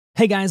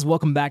Hey guys,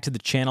 welcome back to the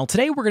channel.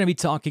 Today we're going to be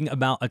talking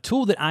about a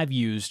tool that I've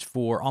used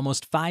for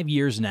almost 5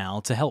 years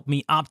now to help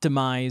me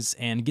optimize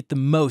and get the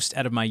most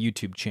out of my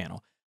YouTube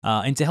channel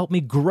and to help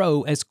me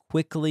grow as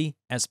quickly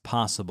as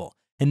possible.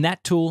 And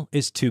that tool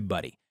is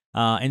Tubebuddy.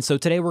 And so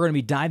today we're going to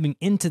be diving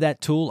into that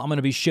tool. I'm going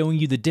to be showing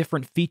you the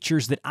different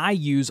features that I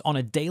use on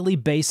a daily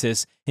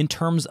basis in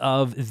terms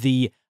of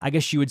the, I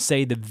guess you would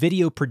say, the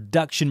video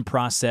production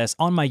process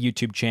on my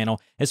YouTube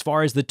channel, as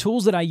far as the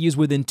tools that I use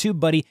within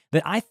Tubebuddy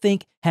that I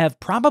think have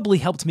probably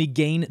helped me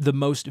gain the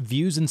most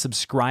views and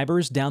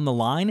subscribers down the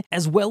line,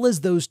 as well as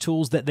those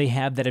tools that they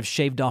have that have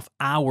shaved off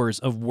hours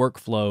of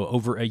workflow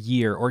over a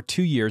year or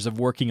 2 years of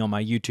working on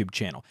my YouTube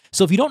channel.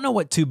 So if you don't know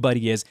what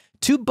Tubebuddy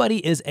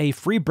is a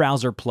free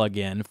browser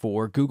plugin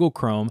for Google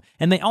Chrome,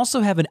 and they also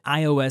have an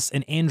iOS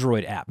and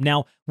Android app.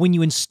 Now, when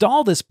you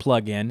install this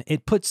plugin,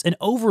 it puts an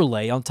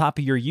overlay on top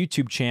of your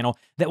YouTube channel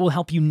that will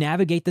help you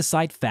navigate the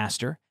site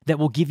faster, that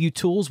will give you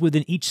tools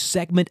within each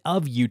segment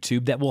of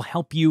YouTube that will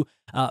help you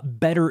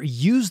better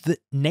use the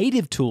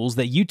native tools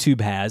that YouTube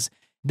has.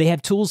 They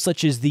have tools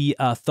such as the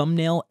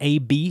thumbnail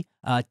A/B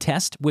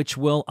test, which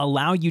will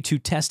allow you to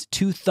test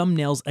two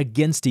thumbnails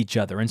against each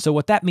other. And so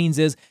what that means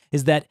is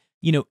that,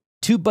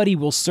 Tubebuddy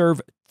will serve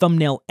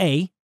thumbnail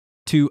A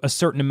to a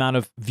certain amount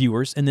of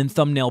viewers, and then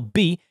thumbnail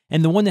B,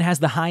 and the one that has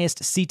the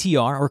highest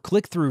CTR or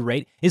click-through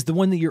rate is the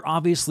one that you're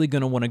obviously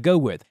going to want to go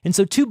with. And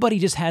so Tubebuddy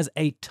just has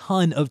a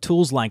ton of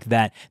tools like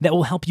that that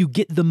will help you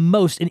get the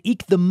most and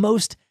eke the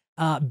most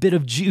bit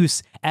of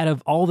juice out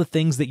of all the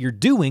things that you're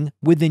doing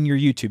within your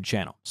YouTube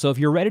channel. So if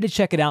you're ready to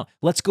check it out,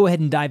 let's go ahead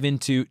and dive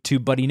into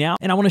Tubebuddy now.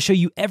 And I want to show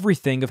you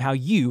everything of how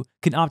you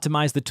can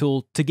optimize the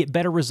tool to get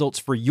better results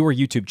for your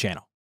YouTube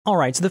channel. All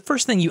right, so the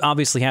first thing you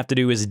obviously have to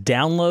do is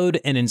download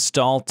and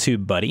install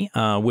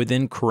Tubebuddy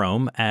within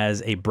Chrome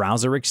as a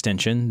browser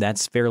extension.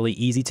 That's fairly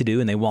easy to do,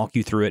 and they walk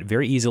you through it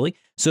very easily.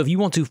 So if you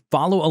want to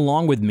follow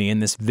along with me in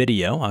this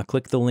video,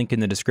 click the link in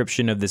the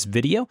description of this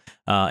video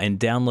and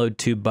download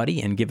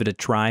Tubebuddy and give it a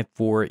try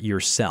for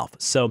yourself.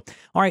 So,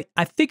 all right,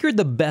 I figured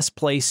the best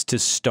place to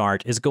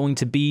start is going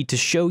to be to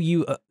show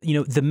you,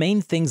 the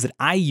main things that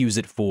I use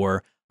it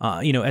for,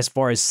 as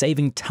far as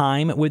saving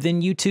time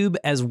within YouTube,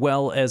 as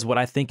well as what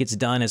I think it's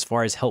done as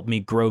far as help me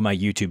grow my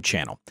YouTube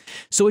channel.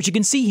 So as you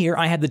can see here,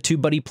 I have the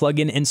Tubebuddy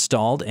plugin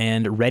installed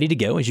and ready to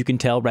go. As you can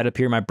tell right up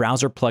here, my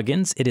browser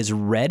plugins, it is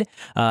red,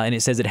 and it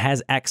says it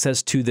has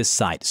access to this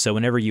site. So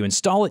whenever you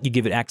install it, you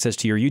give it access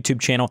to your YouTube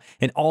channel,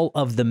 and all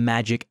of the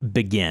magic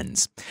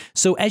begins.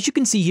 So as you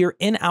can see here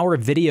in our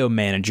video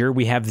manager,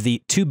 we have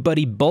the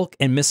Tubebuddy bulk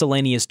and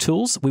miscellaneous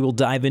tools. We will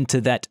dive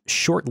into that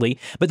shortly.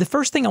 But the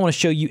first thing I want to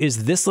show you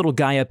is this little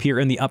guy up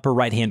here in the upper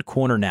right-hand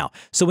corner now.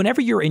 So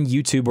whenever you're in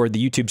YouTube or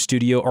the YouTube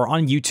studio or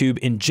on YouTube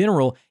in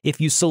general, if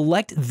you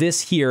select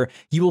this here,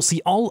 you will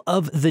see all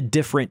of the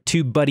different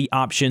Tubebuddy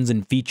options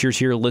and features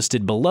here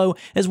listed below,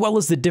 as well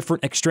as the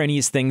different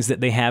extraneous things that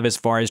they have as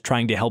far as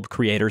trying to help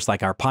creators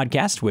like our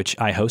podcast, which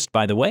I host,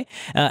 by the way,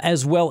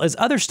 as well as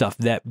other stuff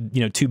that,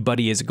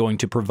 Tubebuddy is going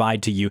to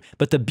provide to you.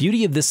 But the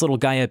beauty of this little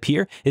guy up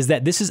here is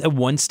that this is a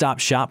one-stop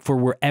shop for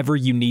wherever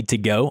you need to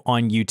go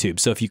on YouTube.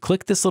 So if you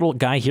click this little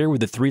guy here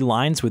with the 3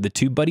 lines with the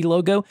Tubebuddy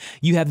logo,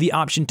 you have the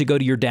option to go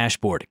to your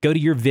dashboard, go to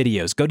your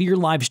videos, go to your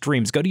live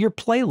streams, go to your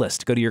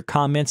playlist, go to your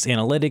comments,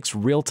 analytics,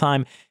 real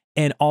time,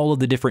 and all of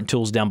the different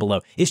tools down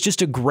below. It's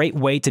just a great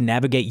way to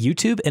navigate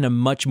YouTube in a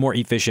much more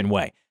efficient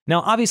way.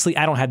 Now, obviously,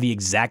 I don't have the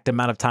exact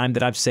amount of time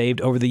that I've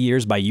saved over the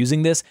years by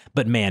using this,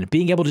 but man,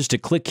 being able just to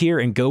click here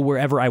and go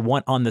wherever I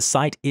want on the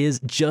site is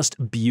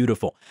just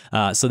beautiful.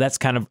 So that's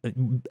kind of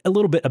a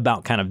little bit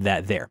about kind of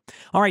that there.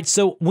 All right,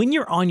 so when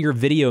you're on your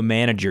video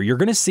manager, you're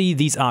going to see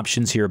these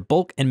options here,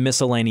 bulk and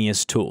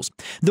miscellaneous tools.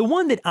 The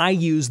one that I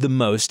use the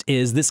most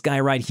is this guy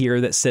right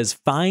here that says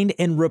find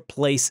and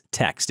replace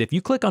text. If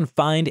you click on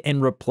find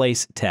and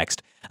replace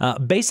text,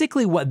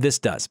 basically what this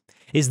does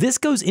is this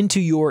goes into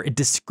your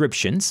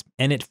descriptions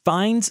and it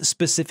finds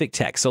specific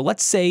text. So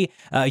let's say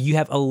you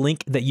have a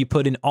link that you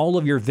put in all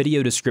of your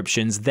video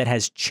descriptions that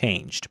has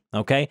changed,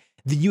 okay?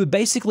 You would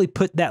basically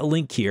put that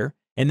link here,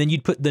 and then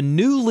you'd put the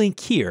new link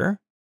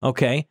here,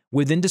 okay,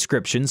 within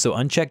descriptions, so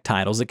uncheck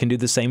titles. It can do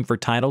the same for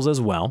titles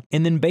as well.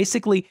 And then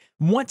basically,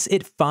 once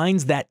it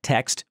finds that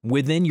text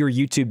within your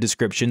YouTube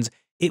descriptions,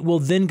 it will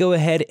then go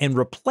ahead and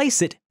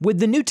replace it with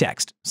the new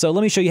text. So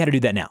let me show you how to do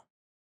that now.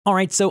 All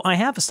right, so I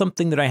have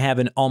something that I have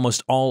in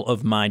almost all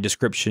of my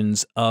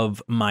descriptions of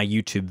my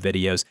YouTube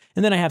videos,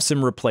 and then I have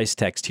some replace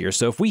text here.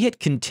 So if we hit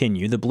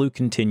continue, the blue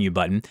continue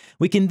button,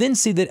 we can then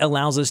see that it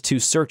allows us to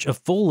search a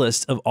full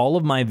list of all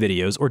of my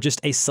videos or just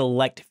a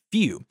select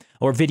few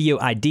or video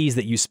IDs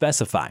that you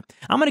specify.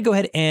 I'm going to go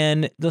ahead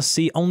and, let's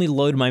see, only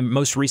load my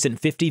most recent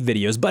 50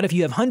 videos, but if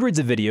you have hundreds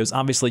of videos,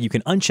 obviously you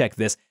can uncheck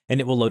this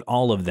and it will load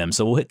all of them.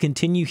 So we'll hit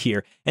continue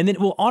here, and then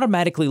it will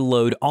automatically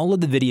load all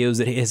of the videos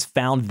that it has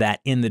found that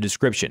in the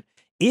description.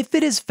 if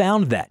it has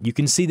found that, you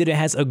can see that it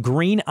has a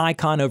green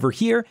icon over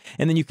here,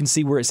 and then you can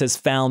see where it says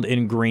found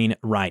in green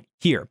right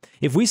here.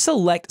 If we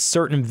select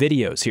certain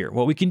videos here,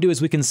 what we can do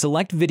is we can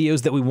select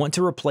videos that we want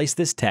to replace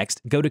this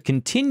text, go to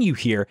continue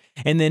here,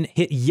 and then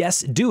hit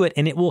yes, do it,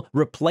 and it will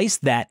replace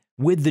that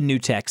with the new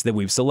text that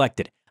we've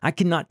selected. I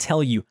cannot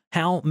tell you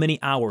how many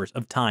hours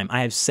of time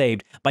I have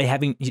saved by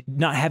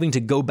not having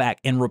to go back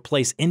and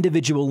replace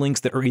individual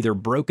links that are either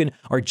broken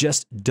or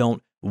just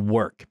don't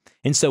work.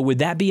 And so with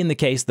that being the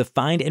case, the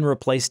find and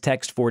replace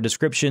text for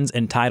descriptions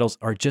and titles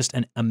are just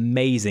an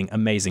amazing,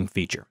 amazing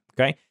feature.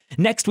 Okay.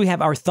 Next, we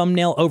have our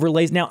thumbnail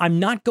overlays. Now, I'm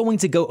not going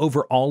to go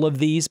over all of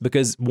these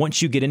because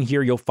once you get in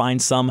here, you'll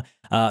find some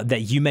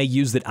that you may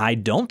use that I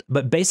don't.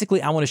 But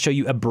basically, I want to show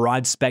you a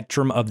broad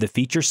spectrum of the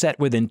feature set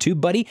within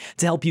Tubebuddy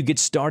to help you get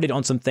started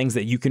on some things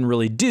that you can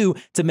really do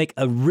to make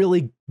a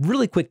really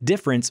quick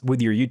difference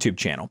with your YouTube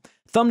channel.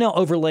 Thumbnail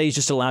overlays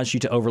just allows you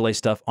to overlay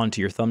stuff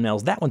onto your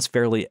thumbnails. That one's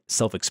fairly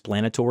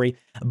self-explanatory.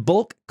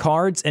 Bulk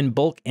cards and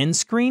bulk end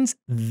screens.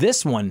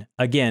 This one,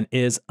 again,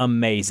 is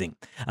amazing.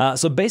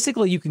 So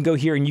basically, you can go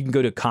here and you can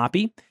go to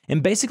copy,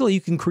 and basically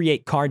you can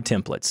create card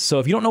templates. So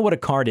if you don't know what a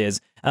card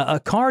is,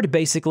 a card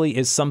basically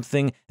is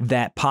something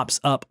that pops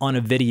up on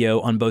a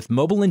video on both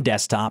mobile and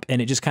desktop,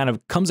 and it just kind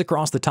of comes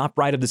across the top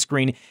right of the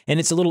screen, and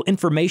it's a little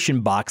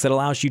information box that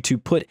allows you to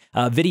put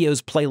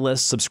videos, playlists,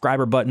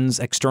 subscriber buttons,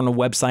 external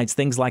websites,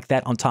 things like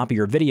that on top of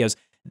your videos.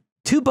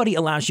 Tubebuddy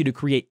allows you to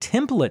create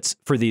templates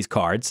for these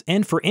cards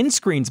and for end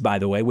screens, by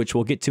the way, which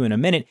we'll get to in a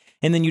minute,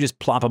 and then you just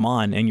plop them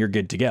on and you're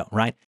good to go,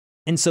 right?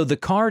 And so the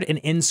card and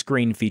end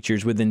screen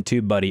features within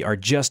Tubebuddy are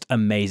just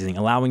amazing,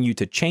 allowing you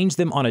to change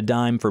them on a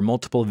dime for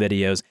multiple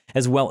videos,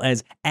 as well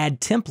as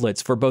add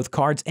templates for both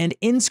cards and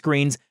end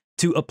screens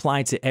to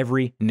apply to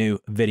every new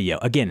video.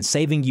 Again,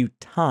 saving you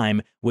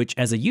time, which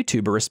as a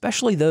YouTuber,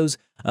 especially those,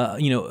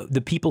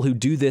 the people who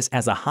do this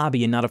as a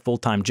hobby and not a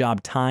full-time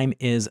job, time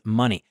is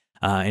money.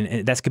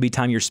 And that could be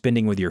time you're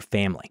spending with your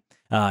family.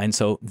 And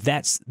so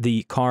that's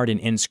the card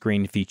and end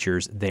screen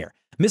features there.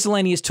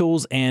 Miscellaneous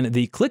tools and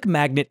the click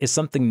magnet is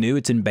something new.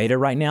 It's in beta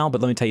right now,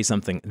 but let me tell you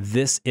something.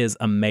 This is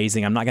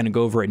amazing. I'm not going to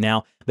go over it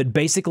now, but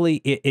basically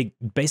it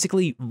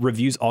basically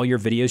reviews all your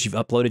videos you've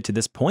uploaded to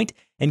this point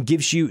and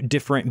gives you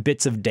different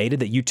bits of data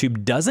that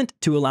YouTube doesn't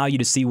to allow you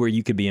to see where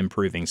you could be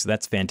improving. So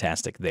that's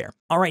fantastic there.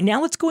 All right, now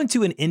let's go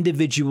into an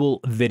individual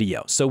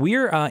video. So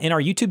we're in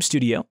our YouTube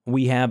studio.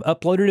 We have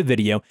uploaded a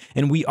video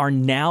and we are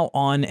now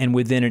on and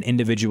within an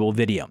individual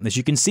video. As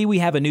you can see, we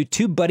have a new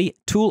Tubebuddy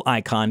tool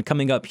icon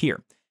coming up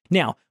here.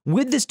 Now,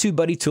 with this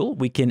Tubebuddy tool,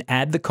 we can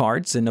add the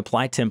cards and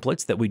apply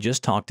templates that we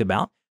just talked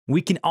about.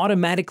 We can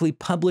automatically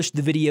publish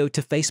the video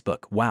to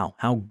Facebook. Wow,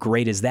 how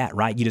great is that,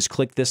 right? You just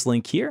click this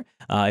link here.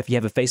 If you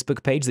have a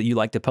Facebook page that you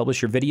like to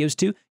publish your videos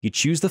to, you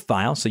choose the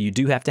file. So you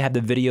do have to have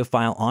the video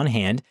file on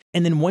hand.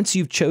 And then once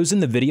you've chosen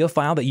the video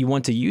file that you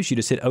want to use, you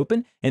just hit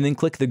open and then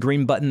click the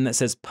green button that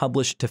says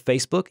publish to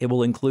Facebook. It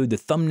will include the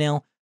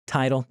thumbnail,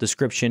 title,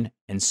 description,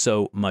 and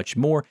so much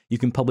more. You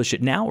can publish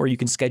it now or you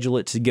can schedule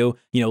it to go,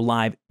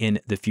 live in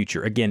the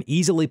future. Again,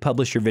 easily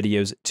publish your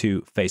videos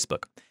to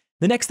Facebook.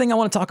 The next thing I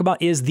want to talk about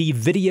is the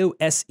video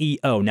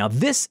SEO. Now,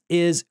 this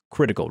is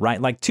critical, right?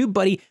 Like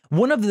Tubebuddy,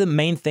 one of the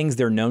main things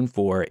they're known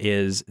for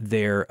is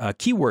their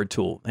keyword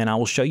tool, and I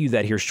will show you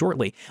that here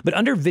shortly. But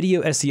under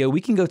video SEO,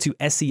 we can go to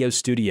SEO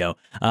Studio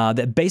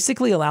that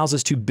basically allows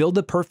us to build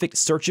the perfect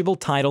searchable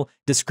title,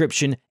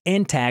 description,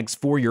 and tags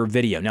for your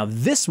video. Now,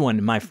 this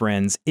one, my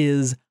friends,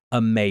 is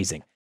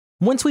amazing.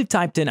 Once we've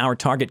typed in our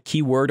target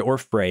keyword or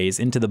phrase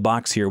into the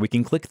box here, we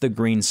can click the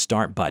green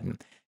Start button.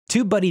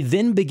 Tubebuddy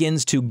then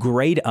begins to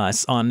grade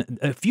us on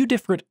a few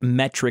different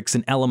metrics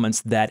and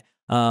elements that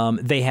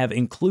they have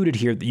included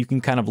here that you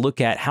can kind of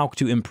look at how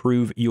to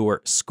improve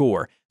your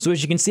score. So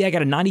as you can see, I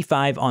got a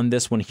 95 on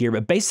this one here,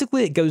 but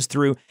basically it goes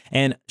through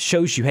and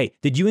shows you, hey,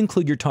 did you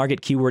include your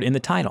target keyword in the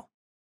title,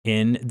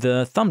 in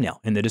the thumbnail,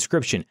 in the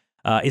description?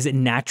 Is it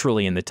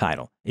naturally in the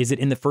title? Is it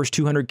in the first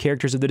 200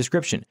 characters of the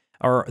description?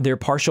 Are there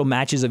partial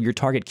matches of your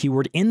target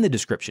keyword in the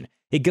description?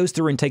 It goes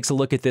through and takes a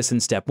look at this in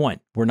step 1.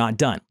 We're not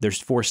done.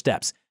 There's 4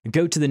 steps.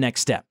 Go to the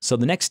next step. So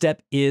the next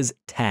step is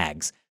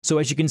tags. So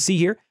as you can see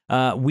here,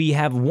 we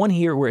have one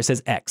here where it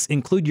says X.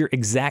 Include your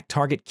exact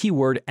target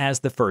keyword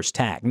as the first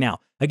tag. Now,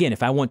 again,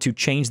 if I want to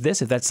change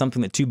this, if that's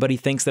something that Tubebuddy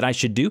thinks that I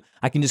should do,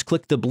 I can just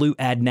click the blue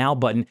Add Now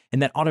button,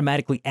 and that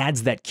automatically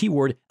adds that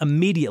keyword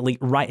immediately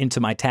right into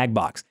my tag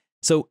box.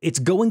 So it's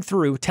going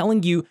through,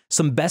 telling you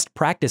some best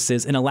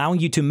practices and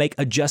allowing you to make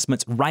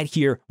adjustments right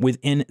here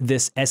within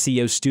this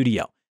SEO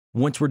Studio.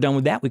 Once we're done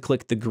with that, we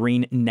click the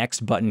green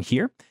Next button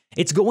here.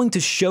 It's going to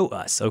show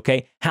us,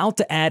 okay, how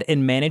to add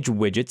and manage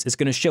widgets. It's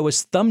going to show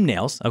us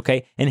thumbnails,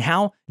 okay, and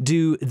how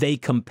do they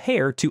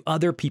compare to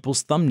other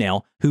people's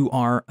thumbnail who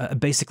are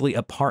basically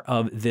a part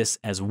of this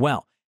as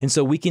well. And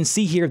so we can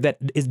see here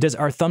that does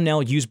our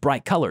thumbnail use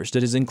bright colors?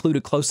 Does it include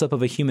a close-up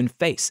of a human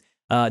face?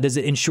 Does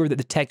it ensure that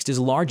the text is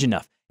large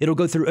enough? It'll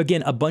go through,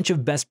 again, a bunch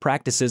of best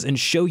practices and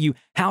show you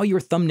how your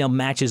thumbnail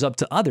matches up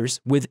to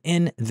others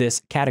within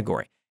this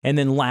category. And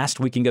then last,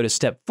 we can go to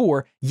step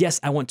 4. Yes,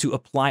 I want to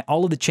apply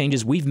all of the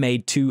changes we've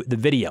made to the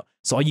video.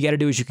 So all you got to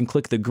do is you can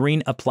click the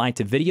green Apply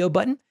to Video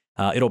button.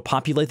 It'll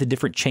populate the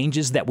different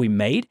changes that we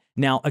made.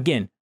 Now,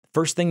 again,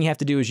 first thing you have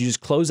to do is you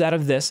just close out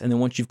of this, and then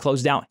once you've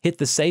closed out, hit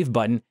the Save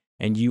button,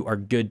 and you are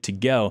good to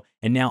go.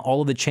 And now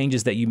all of the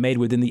changes that you made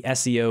within the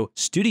SEO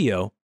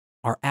Studio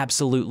are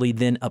absolutely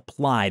then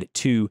applied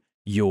to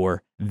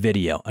your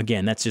video.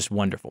 Again, that's just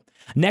wonderful.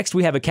 Next,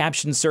 we have a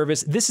caption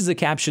service. This is a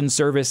caption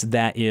service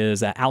that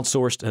is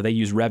outsourced. They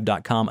use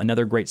rev.com,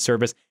 another great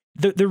service.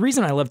 The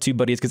reason I love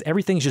Tubebuddy is because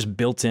everything's just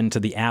built into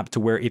the app to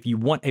where if you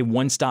want a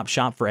one-stop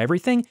shop for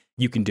everything,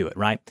 you can do it,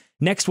 right?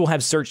 Next, we'll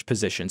have search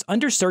positions.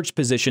 Under search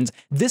positions,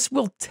 this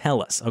will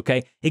tell us,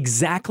 okay,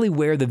 exactly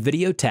where the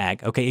video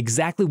tag, okay,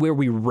 exactly where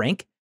we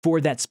rank for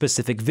that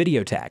specific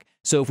video tag.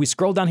 So if we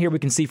scroll down here, we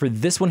can see for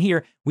this one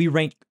here, we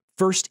rank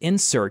first in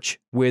search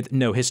with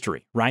no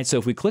history, right? So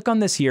if we click on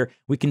this here,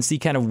 we can see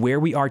kind of where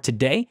we are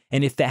today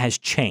and if that has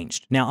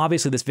changed. Now,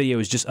 obviously this video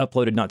was just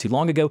uploaded not too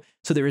long ago,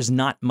 so there is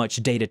not much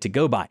data to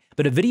go by,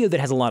 but a video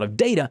that has a lot of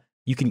data,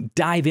 you can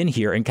dive in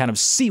here and kind of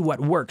see what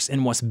works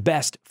and what's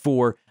best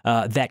for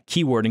that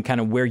keyword and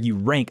kind of where you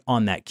rank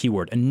on that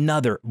keyword.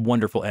 Another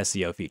wonderful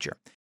SEO feature.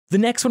 The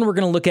next one we're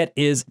going to look at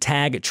is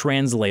Tag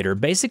Translator.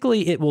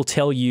 Basically, it will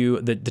tell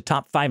you the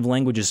top 5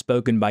 languages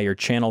spoken by your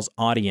channel's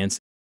audience,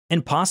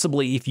 and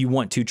possibly if you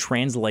want to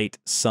translate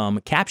some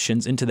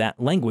captions into that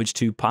language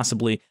to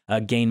possibly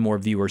gain more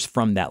viewers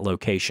from that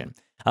location.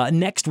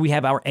 Next, we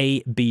have our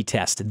A/B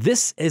test.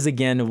 This is,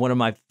 again, one of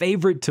my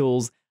favorite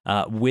tools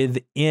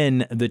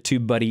within the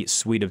Tubebuddy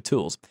suite of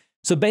tools.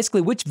 So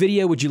basically, which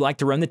video would you like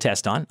to run the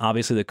test on?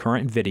 Obviously, the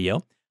current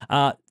video.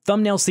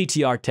 Thumbnail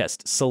CTR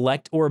test,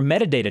 select or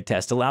metadata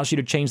test allows you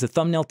to change the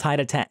thumbnail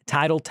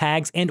title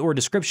tags and or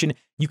description.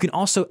 You can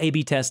also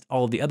A/B test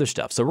all of the other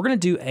stuff. So we're going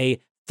to do a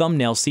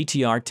thumbnail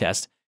CTR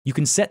test. You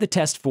can set the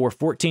test for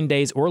 14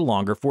 days or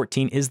longer.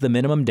 14 is the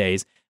minimum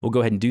days. We'll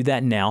go ahead and do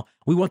that now.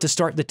 We want to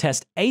start the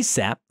test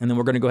ASAP, and then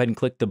we're going to go ahead and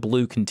click the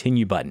blue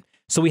continue button.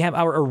 So we have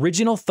our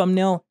original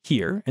thumbnail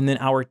here, and then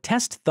our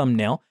test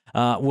thumbnail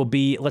will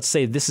be, let's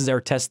say this is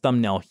our test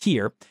thumbnail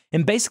here.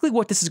 And basically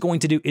what this is going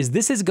to do is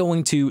this is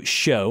going to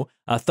show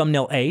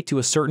thumbnail A to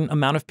a certain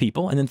amount of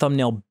people, and then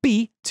thumbnail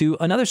B to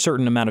another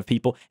certain amount of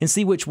people, and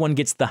see which one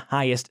gets the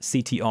highest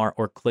CTR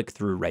or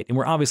click-through rate. And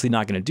we're obviously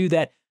not going to do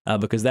that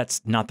because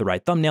that's not the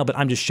right thumbnail, but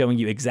I'm just showing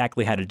you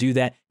exactly how to do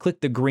that. Click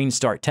the green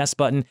Start Test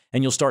button,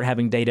 and you'll start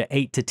having data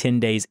 8 to 10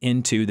 days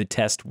into the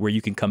test where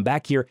you can come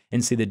back here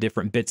and see the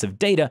different bits of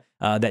data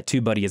that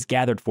Tubebuddy has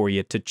gathered for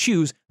you to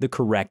choose the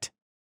correct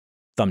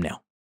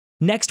thumbnail.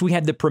 Next, we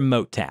have the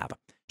Promote tab.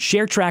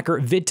 Share Tracker,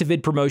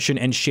 vid-to-vid promotion,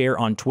 and share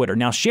on Twitter.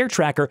 Now, Share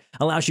Tracker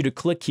allows you to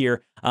click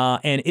here,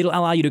 and it'll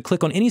allow you to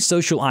click on any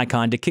social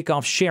icon to kick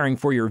off sharing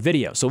for your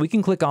video. So we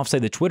can click off, say,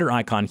 the Twitter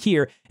icon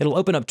here. It'll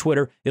open up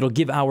Twitter. It'll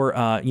give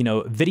our,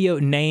 video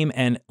name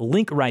and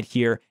link right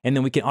here, and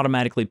then we can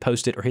automatically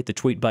post it or hit the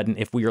tweet button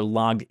if we are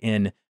logged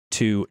in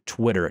to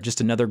Twitter. Just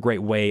another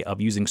great way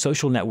of using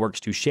social networks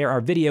to share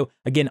our video,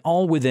 again,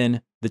 all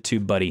within the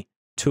Tubebuddy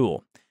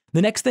tool.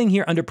 The next thing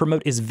here under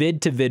Promote is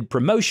vid-to-vid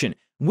promotion.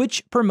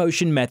 Which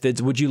promotion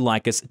methods would you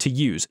like us to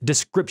use?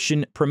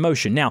 Description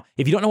promotion. Now,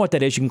 if you don't know what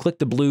that is, you can click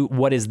the blue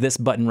 "What is this?"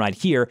 button right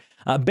here.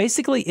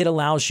 Basically, it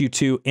allows you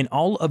to, in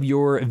all of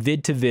your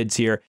vid-to-vids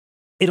here,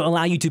 it'll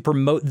allow you to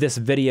promote this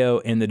video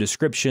in the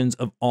descriptions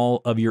of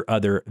all of your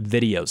other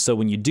videos. So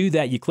when you do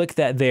that, you click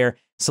that there,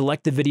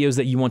 select the videos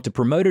that you want to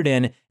promote it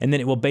in, and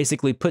then it will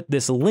basically put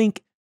this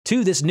link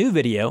to this new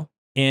video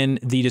in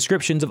the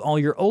descriptions of all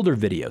your older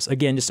videos.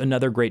 Again, just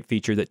another great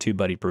feature that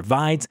Tubebuddy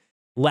provides.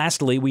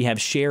 Lastly, we have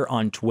Share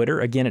on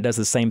Twitter. Again, it does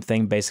the same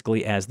thing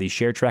basically as the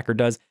Share Tracker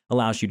does,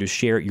 allows you to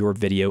share your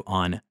video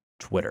on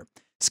Twitter.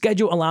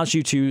 Schedule allows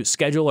you to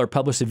schedule or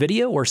publish a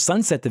video or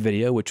sunset the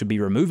video, which would be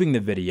removing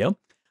the video.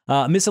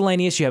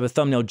 Miscellaneous, you have a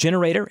thumbnail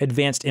generator.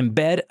 Advanced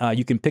embed,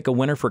 you can pick a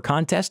winner for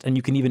contest, and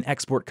you can even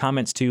export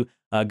comments to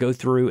go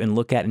through and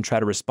look at and try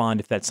to respond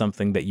if that's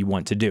something that you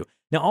want to do.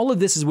 Now, all of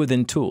this is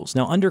within tools.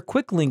 Now, under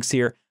quick links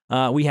here,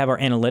 we have our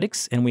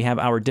analytics and we have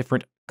our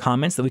different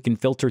comments that we can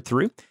filter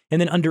through. And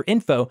then under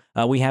info,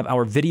 we have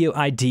our video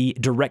ID,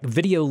 direct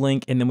video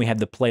link, and then we have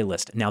the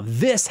playlist. Now,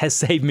 this has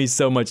saved me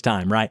so much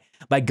time, right?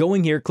 By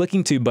going here,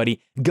 clicking Tubebuddy,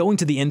 going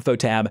to the info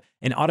tab,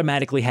 and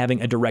automatically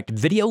having a direct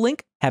video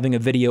link, having a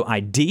video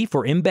ID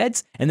for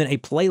embeds, and then a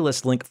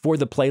playlist link for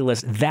the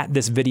playlist that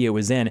this video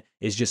is in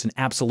is just an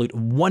absolute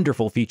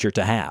wonderful feature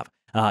to have.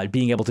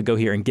 Being able to go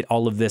here and get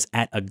all of this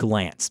at a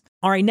glance.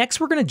 All right, next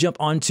we're going to jump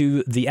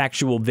onto the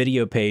actual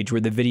video page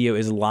where the video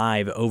is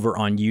live over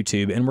on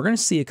YouTube, and we're going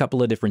to see a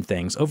couple of different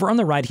things. Over on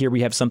the right here,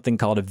 we have something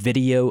called a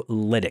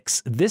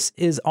Videolytics. This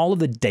is all of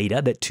the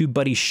data that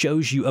Tubebuddy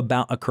shows you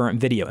about a current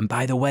video. And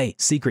by the way,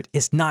 secret,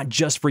 it's not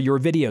just for your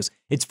videos,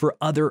 it's for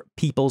other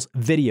people's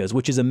videos,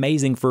 which is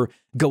amazing for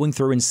going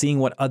through and seeing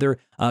what other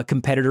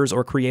competitors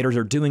or creators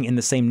are doing in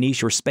the same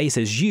niche or space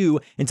as you,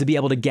 and to be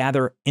able to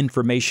gather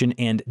information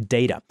and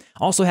data.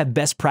 Also have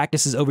best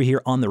practices over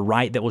here on the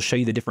right that will show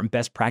you the different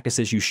best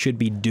practices you should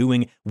be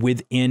doing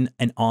within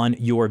and on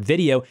your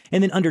video.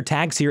 And then under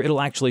tags here,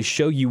 it'll actually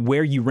show you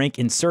where you rank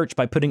in search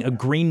by putting a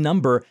green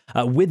number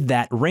with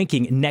that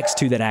ranking next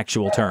to that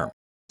actual term.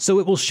 So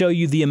it will show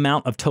you the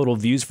amount of total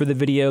views for the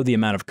video, the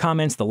amount of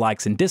comments, the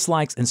likes and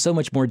dislikes, and so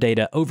much more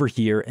data over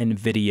here in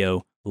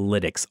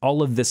Videolytics.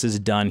 All of this is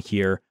done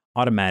here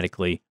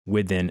automatically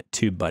within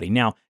Tubebuddy.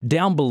 Now,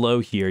 down below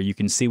here, you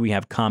can see we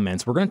have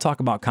comments. We're going to talk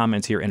about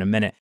comments here in a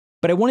minute,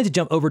 but I wanted to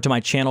jump over to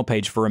my channel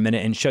page for a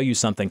minute and show you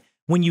something.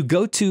 When you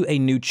go to a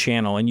new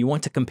channel and you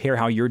want to compare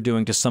how you're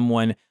doing to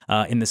someone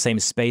in the same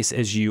space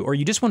as you, or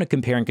you just want to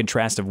compare and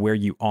contrast of where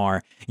you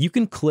are, you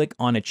can click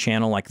on a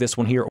channel like this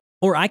one here.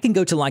 Or I can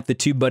go to like the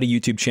Tubebuddy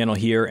YouTube channel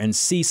here and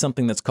see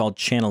something that's called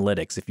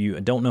Channelytics. If you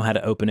don't know how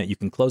to open it, you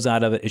can close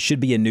out of it. It should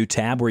be a new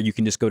tab where you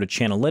can just go to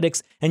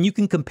Channelytics and you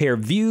can compare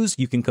views,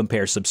 you can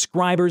compare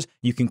subscribers,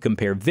 you can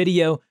compare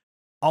video,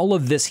 all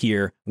of this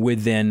here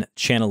within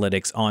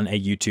Channelytics on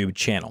a YouTube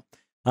channel.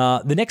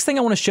 The next thing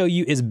I want to show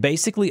you is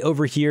basically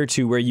over here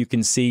to where you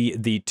can see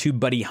the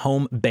Tubebuddy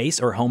home base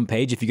or home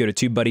page. If you go to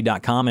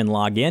tubebuddy.com and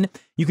log in,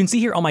 you can see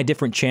here all my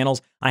different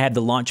channels. I have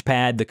the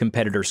Launchpad, the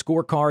competitor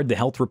scorecard, the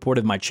health report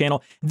of my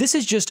channel. This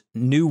is just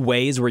new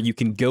ways where you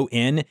can go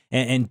in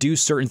and do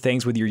certain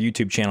things with your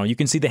YouTube channel. You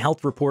can see the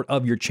health report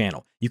of your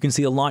channel. You can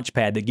see a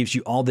Launchpad that gives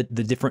you all the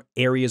different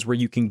areas where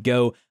you can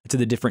go to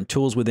the different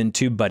tools within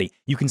Tubebuddy.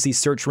 You can see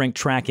search rank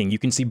tracking. You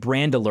can see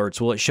brand alerts.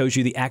 Well, it shows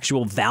you the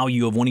actual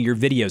value of one of your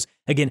videos.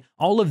 Again,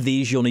 all of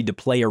these you'll need to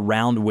play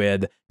around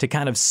with to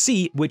kind of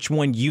see which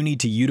one you need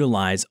to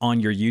utilize on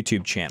your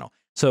YouTube channel.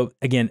 So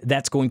again,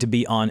 that's going to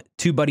be on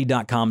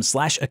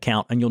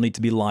tubebuddy.com/account, and you'll need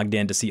to be logged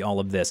in to see all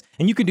of this.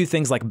 And you can do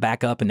things like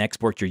back up and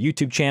export your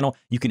YouTube channel.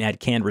 You can add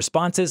canned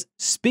responses.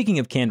 Speaking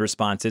of canned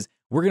responses,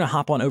 we're going to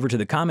hop on over to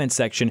the comments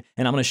section,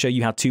 and I'm going to show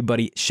you how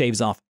Tubebuddy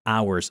shaves off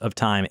hours of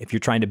time if you're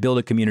trying to build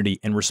a community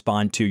and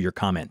respond to your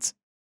comments.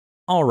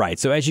 All right,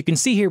 so as you can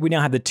see here, we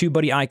now have the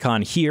Tubebuddy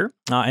icon here,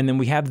 and then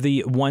we have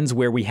the ones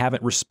where we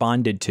haven't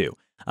responded to.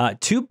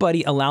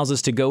 Tubebuddy allows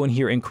us to go in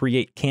here and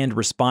create canned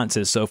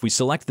responses. So if we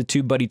select the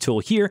Tubebuddy tool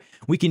here,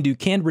 we can do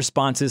canned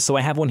responses. So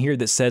I have one here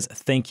that says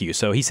thank you.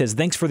 So he says,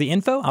 thanks for the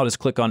info. I'll just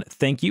click on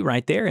thank you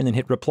right there and then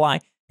hit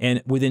reply.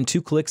 And within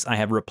 2 clicks, I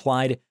have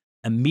replied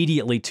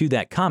immediately to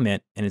that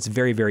comment, and it's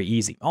very, very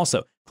easy.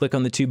 Also, click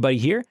on the Tubebuddy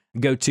here,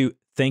 go to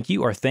thank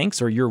you or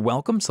thanks or you're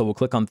welcome. So we'll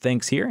click on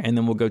thanks here, and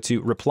then we'll go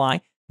to reply.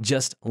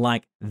 Just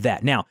like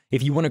that. Now,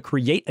 if you want to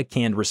create a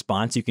canned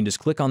response, you can just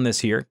click on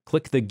this here,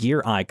 click the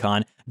gear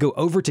icon, go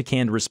over to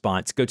canned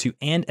response, go to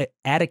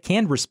add a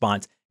canned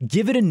response,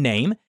 give it a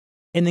name,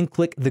 and then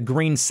click the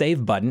green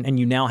save button, and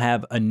you now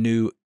have a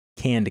new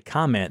canned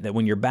comment that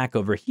when you're back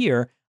over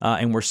here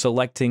and we're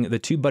selecting the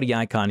Tubebuddy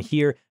icon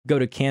here, go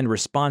to canned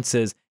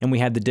responses, and we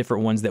have the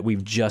different ones that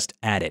we've just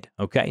added,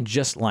 okay?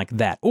 Just like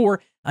that. Or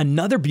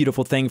another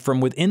beautiful thing from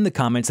within the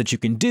comments that you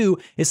can do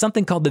is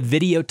something called the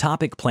video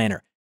topic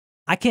planner.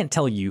 I can't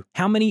tell you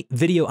how many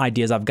video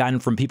ideas I've gotten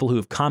from people who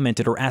have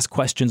commented or asked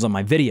questions on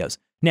my videos.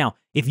 Now,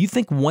 if you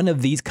think one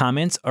of these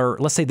comments, or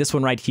let's say this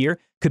one right here,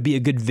 could be a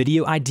good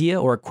video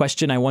idea or a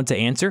question I want to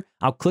answer,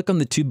 I'll click on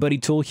the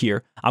Tubebuddy tool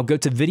here. I'll go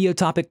to Video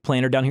Topic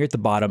Planner down here at the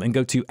bottom and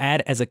go to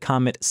Add as a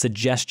Comment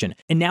Suggestion.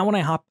 And now when I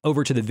hop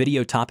over to the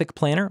Video Topic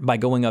Planner by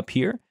going up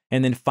here,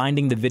 and then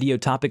finding the Video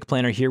Topic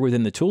Planner here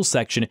within the Tools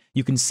section,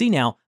 you can see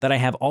now that I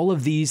have all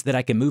of these that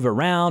I can move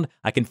around.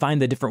 I can find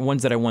the different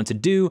ones that I want to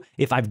do.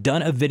 If I've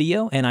done a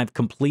video and I've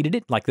completed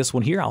it, like this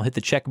one here, I'll hit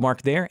the check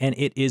mark there, and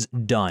it is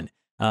done.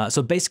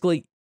 So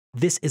basically,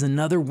 this is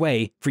another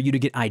way for you to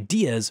get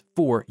ideas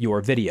for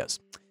your videos.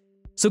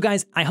 So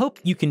guys, I hope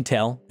you can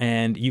tell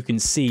and you can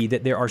see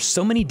that there are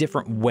so many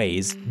different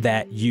ways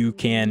that you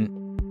can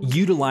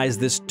utilize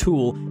this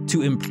tool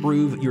to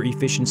improve your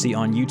efficiency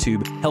on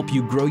YouTube, help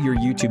you grow your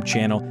YouTube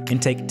channel,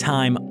 and take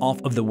time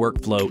off of the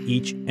workflow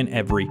each and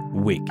every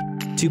week.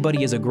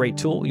 Tubebuddy is a great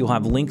tool. You'll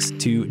have links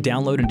to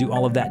download and do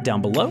all of that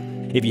down below.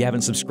 If you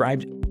haven't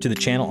subscribed to the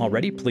channel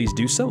already, please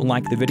do so.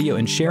 Like the video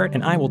and share it,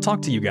 and I will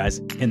talk to you guys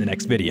in the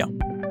next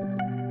video.